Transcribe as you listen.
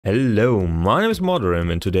Hello, my name is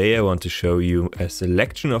Modorim and today I want to show you a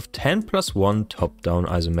selection of 10+1 top-down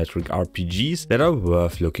isometric RPGs that are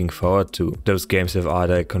worth looking forward to. Those games have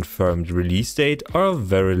either a confirmed release date or are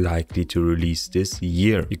very likely to release this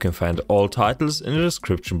year. You can find all titles in the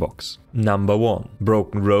description box. Number 1.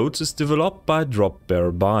 Broken Roads is developed by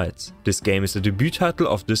Dropbearer Bytes. This game is the debut title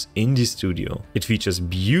of this indie studio. It features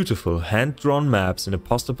beautiful hand-drawn maps in a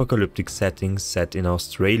post-apocalyptic setting set in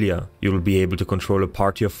Australia. You will be able to control a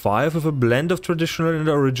party of 5 with a blend of traditional and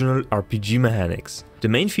original RPG mechanics. The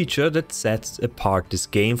main feature that sets apart this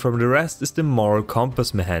game from the rest is the moral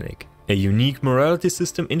compass mechanic. A unique morality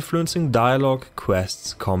system influencing dialogue,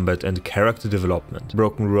 quests, combat and character development.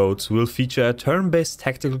 Broken Roads will feature a turn-based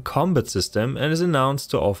tactical combat system and is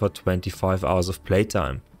announced to offer 25 hours of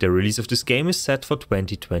playtime. The release of this game is set for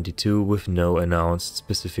 2022 with no announced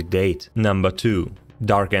specific date. Number 2.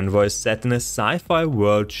 Dark Envoy is set in a sci-fi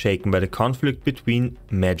world shaken by the conflict between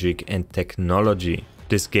magic and technology.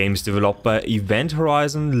 This game is developed by Event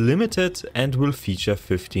Horizon Limited and will feature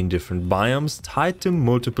 15 different biomes tied to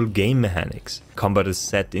multiple game mechanics. Combat is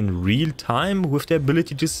set in real time with the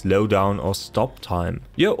ability to slow down or stop time.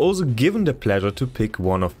 You are also given the pleasure to pick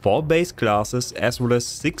one of 4 base classes as well as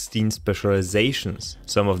 16 specializations.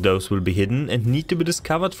 Some of those will be hidden and need to be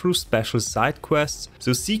discovered through special side quests,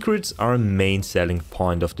 so secrets are a main selling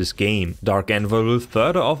point of this game. Dark Envoy will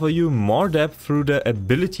further offer you more depth through the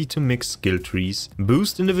ability to mix skill trees,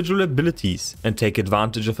 boost individual abilities and take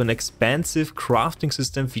advantage of an expansive crafting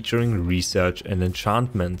system featuring research and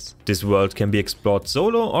enchantments. This world can be explored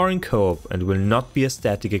solo or in co-op and will not be a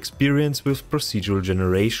static experience with procedural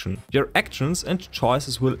generation. Your actions and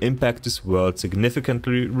choices will impact this world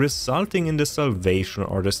significantly, resulting in the salvation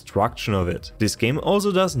or destruction of it. This game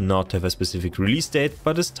also does not have a specific release date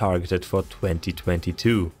but is targeted for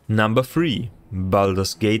 2022. Number 3.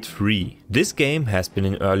 Baldur's Gate 3. This game has been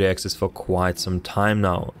in early access for quite some time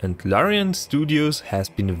now, and Larian Studios has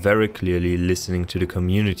been very clearly listening to the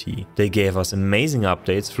community. They gave us amazing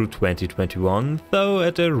updates through 2021, though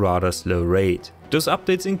at a rather slow rate. Those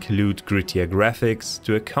updates include grittier graphics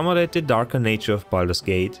to accommodate the darker nature of Baldur's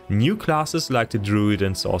Gate, new classes like the Druid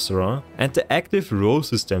and Sorcerer, and the active role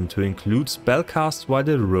system to include spellcasts while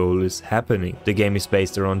the role is happening. The game is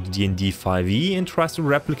based around D&D 5e and tries to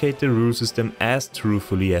replicate the rule system as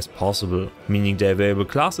truthfully as possible, meaning the available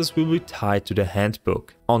classes will be tied to the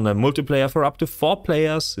handbook. Online multiplayer for up to 4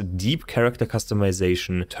 players, deep character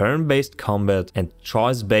customization, turn-based combat and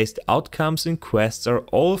choice-based outcomes in quests are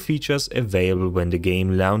all features available when the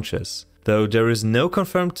game launches. Though there is no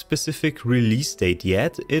confirmed specific release date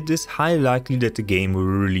yet, it is highly likely that the game will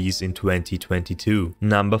release in 2022.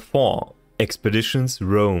 Number 4. Expeditions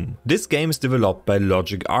Rome. This game is developed by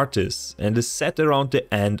Logic Artists and is set around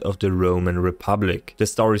the end of the Roman Republic. The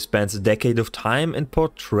story spans a decade of time and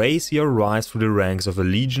portrays your rise through the ranks of a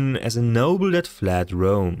legion as a noble that fled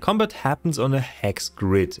Rome. Combat happens on a hex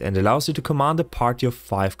grid and allows you to command a party of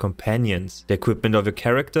 5 companions. The equipment of your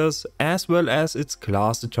characters as well as its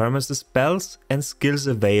class determines the spells and skills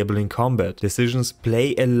available in combat. Decisions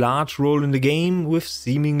play a large role in the game, with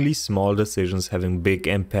seemingly small decisions having big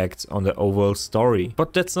impacts on the overall story.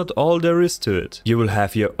 But that's not all there is to it. You will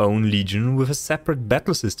have your own legion with a separate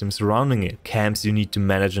battle system surrounding it, camps you need to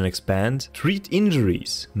manage and expand, treat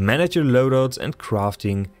injuries, manage your loadouts and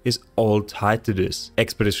crafting is all tied to this.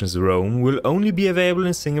 Expeditions Rome will only be available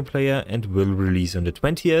in single player and will release on the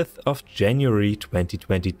 20th of January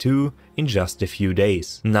 2022 in just a few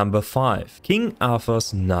days. Number 5. King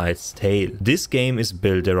Arthur's Knight's Tale. This game is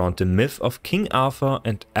built around the myth of King Arthur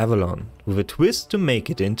and Avalon, with a twist to make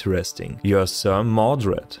it interesting. You are Sir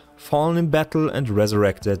Mordred. Fallen in battle and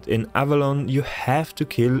resurrected in Avalon, you have to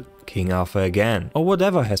kill King Arthur again, or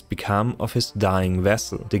whatever has become of his dying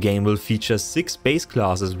vessel. The game will feature 6 base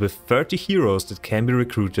classes with 30 heroes that can be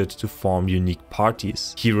recruited to form unique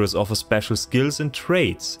parties. Heroes offer special skills and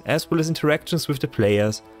traits, as well as interactions with the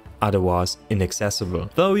players otherwise inaccessible,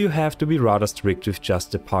 though you have to be rather strict with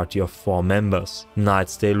just a party of 4 members.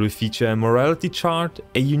 Knight's Tale will feature a morality chart,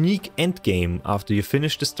 a unique endgame after you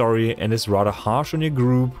finish the story, and is rather harsh on your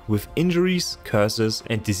group, with injuries, curses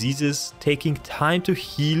and diseases taking time to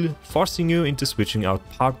heal, forcing you into switching out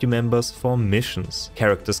party members for missions.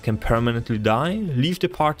 Characters can permanently die, leave the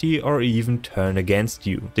party or even turn against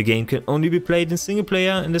you. The game can only be played in single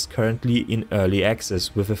player and is currently in early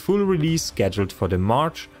access, with a full release scheduled for the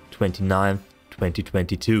March 29th,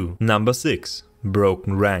 2022. Number 6.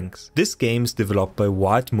 Broken Ranks. This game is developed by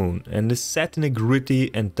White Moon and is set in a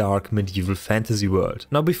gritty and dark medieval fantasy world.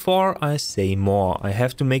 Now before I say more, I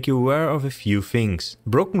have to make you aware of a few things.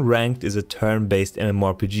 Broken Ranked is a turn-based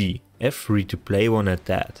MMORPG. a free-to-play one at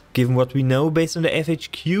that. Given what we know based on the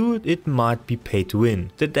FAQ, it might be pay to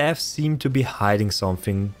win. The devs seem to be hiding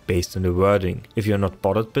something based on the wording. If you're not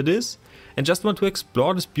bothered by this and just want to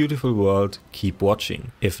explore this beautiful world, keep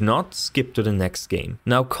watching. If not, skip to the next game.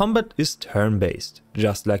 Now, combat is turn-based,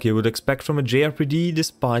 just like you would expect from a JRPG,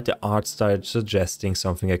 despite the art style suggesting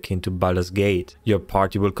something akin to Baldur's Gate. Your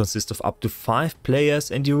party will consist of up to 5 players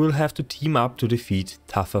and you will have to team up to defeat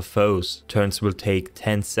tougher foes. Turns will take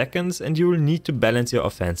 10 seconds and you will need to balance your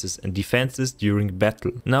offenses and defenses during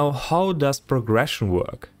battle. Now, how does progression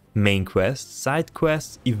work? Main quests, side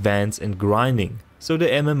quests, events and grinding. So the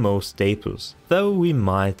MMO staples, though we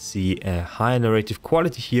might see a higher narrative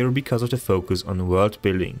quality here because of the focus on world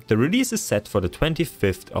building. The release is set for the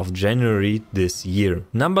 25th of January this year.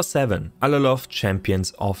 Number 7. Alaloth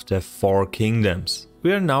Champions of the Four Kingdoms.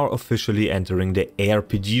 We are now officially entering the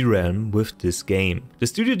ARPG realm with this game. The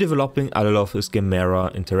studio developing Alaloth is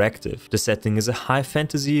Gamera Interactive. The setting is a high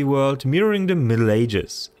fantasy world mirroring the Middle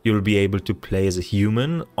Ages. You'll be able to play as a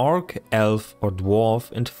human, orc, elf or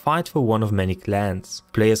dwarf and fight for one of many clans.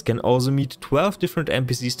 Players can also meet 12 different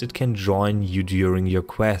NPCs that can join you during your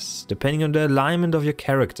quests, depending on the alignment of your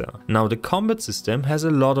character. Now, the combat system has a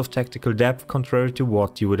lot of tactical depth contrary to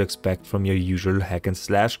what you would expect from your usual hack and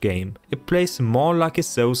slash game. It plays more like a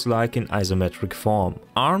Soulslike in isometric form.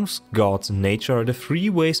 Arms, gods and nature are the 3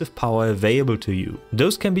 ways of power available to you.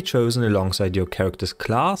 Those can be chosen alongside your character's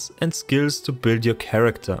class and skills to build your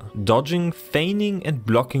character. Dodging, feigning and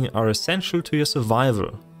blocking are essential to your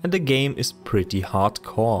survival, and the game is pretty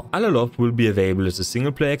hardcore. Alaloth will be available as a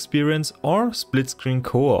single player experience or split screen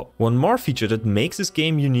co-op. One more feature that makes this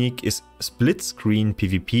game unique is split screen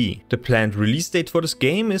PvP. The planned release date for this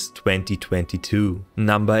game is 2022.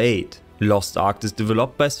 Number 8. Lost Ark is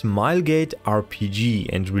developed by Smilegate RPG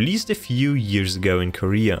and released a few years ago in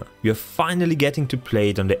Korea. We are finally getting to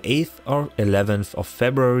play it on the 8th or 11th of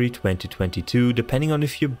February 2022, depending on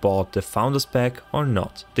if you bought the Founders Pack or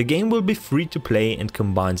not. The game will be free to play and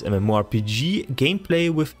combines MMORPG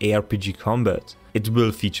gameplay with ARPG combat. It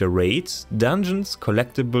will feature raids, dungeons,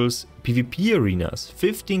 collectibles, PvP arenas,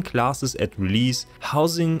 15 classes at release,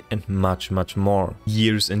 housing and much more.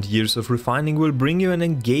 Years and years of refining will bring you an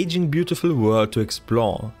engaging, beautiful world to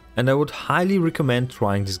explore. And I would highly recommend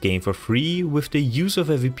trying this game for free with the use of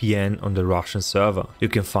a VPN on the Russian server. You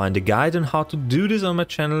can find a guide on how to do this on my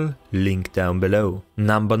channel, link down below.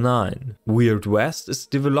 Number 9. Weird West is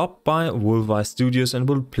developed by Wolfeye Studios and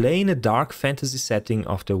will play in a dark fantasy setting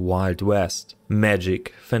of the Wild West.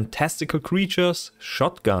 Magic, fantastical creatures,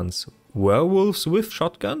 shotguns, werewolves with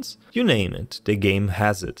shotguns? You name it, the game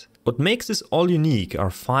has it. What makes this all unique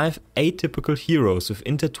are 5 atypical heroes with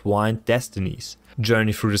intertwined destinies.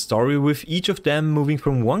 Journey through the story with each of them moving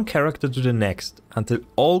from one character to the next until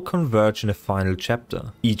all converge in a final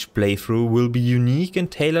chapter. Each playthrough will be unique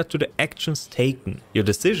and tailored to the actions taken. Your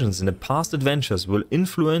decisions in the past adventures will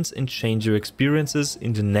influence and change your experiences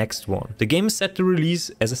in the next one. The game is set to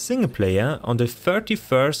release as a single player on the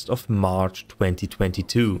 31st of March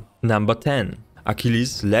 2022. Number 10.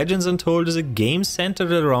 Achilles Legends Untold is a game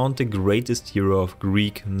centered around the greatest hero of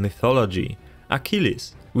Greek mythology,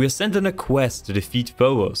 Achilles. We are sent on a quest to defeat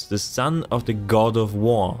Phobos, the son of the god of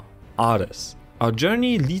war, Hades. Our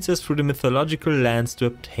journey leads us through the mythological lands to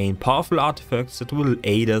obtain powerful artifacts that will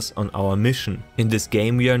aid us on our mission. In this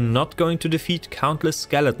game we are not going to defeat countless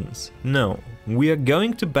skeletons, no. We are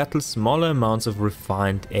going to battle smaller amounts of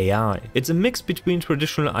refined AI. It's a mix between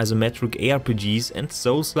traditional isometric ARPGs and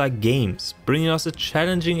Souls-like games, bringing us a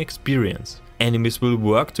challenging experience. Enemies will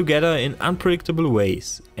work together in unpredictable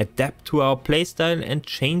ways, adapt to our playstyle and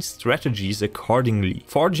change strategies accordingly,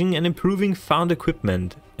 forging and improving found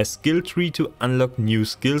equipment, a skill tree to unlock new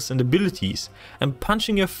skills and abilities, and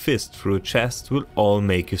punching your fist through a chest will all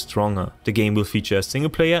make you stronger. The game will feature a single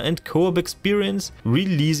player and co-op experience,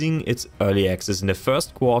 releasing its early access in the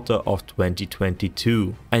first quarter of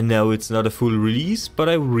 2022. I know it's not a full release, but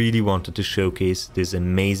I really wanted to showcase this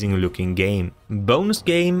amazing looking game. Bonus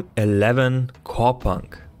game 11,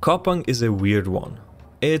 Corepunk. Corepunk is a weird one.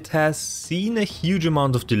 It has seen a huge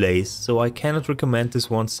amount of delays, so I cannot recommend this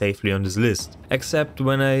one safely on this list, except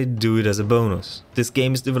when I do it as a bonus. This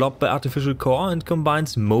game is developed by Artificial Core and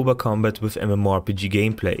combines MOBA combat with MMORPG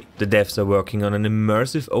gameplay. The devs are working on an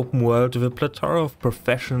immersive open world with a plethora of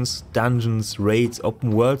professions, dungeons, raids,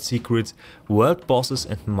 open world secrets, world bosses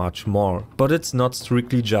and much more. But it's not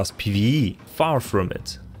strictly just PvE, far from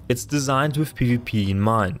it. It's designed with PvP in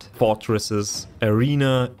mind. Fortresses,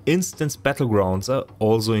 arena, instance battlegrounds are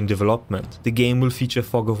also in development. The game will feature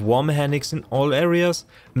fog of war mechanics in all areas,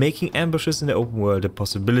 making ambushes in the open world a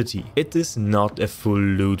possibility. It is not a full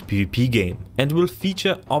loot PvP game and will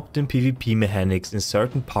feature opt-in PvP mechanics in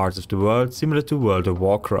certain parts of the world similar to World of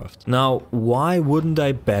Warcraft. Now, why wouldn't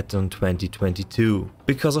I bet on 2022?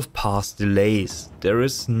 Because of past delays. There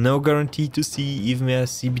is no guarantee to see even a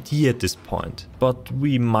CBT at this point, but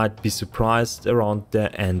we might be surprised around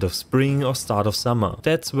the end of spring or start of summer.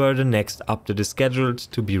 That's where the next update is scheduled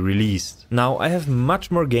to be released. Now, I have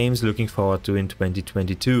much more games looking forward to in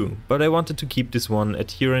 2022, but I wanted to keep this one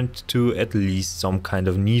adherent to at least some kind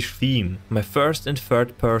of niche theme. My first and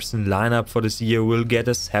third person lineup for this year will get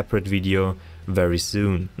a separate video very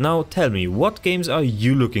soon. Now tell me, what games are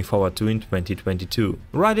you looking forward to in 2022?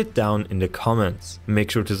 Write it down in the comments.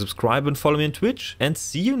 Make sure to subscribe and follow me on Twitch, and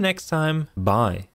see you next time. Bye.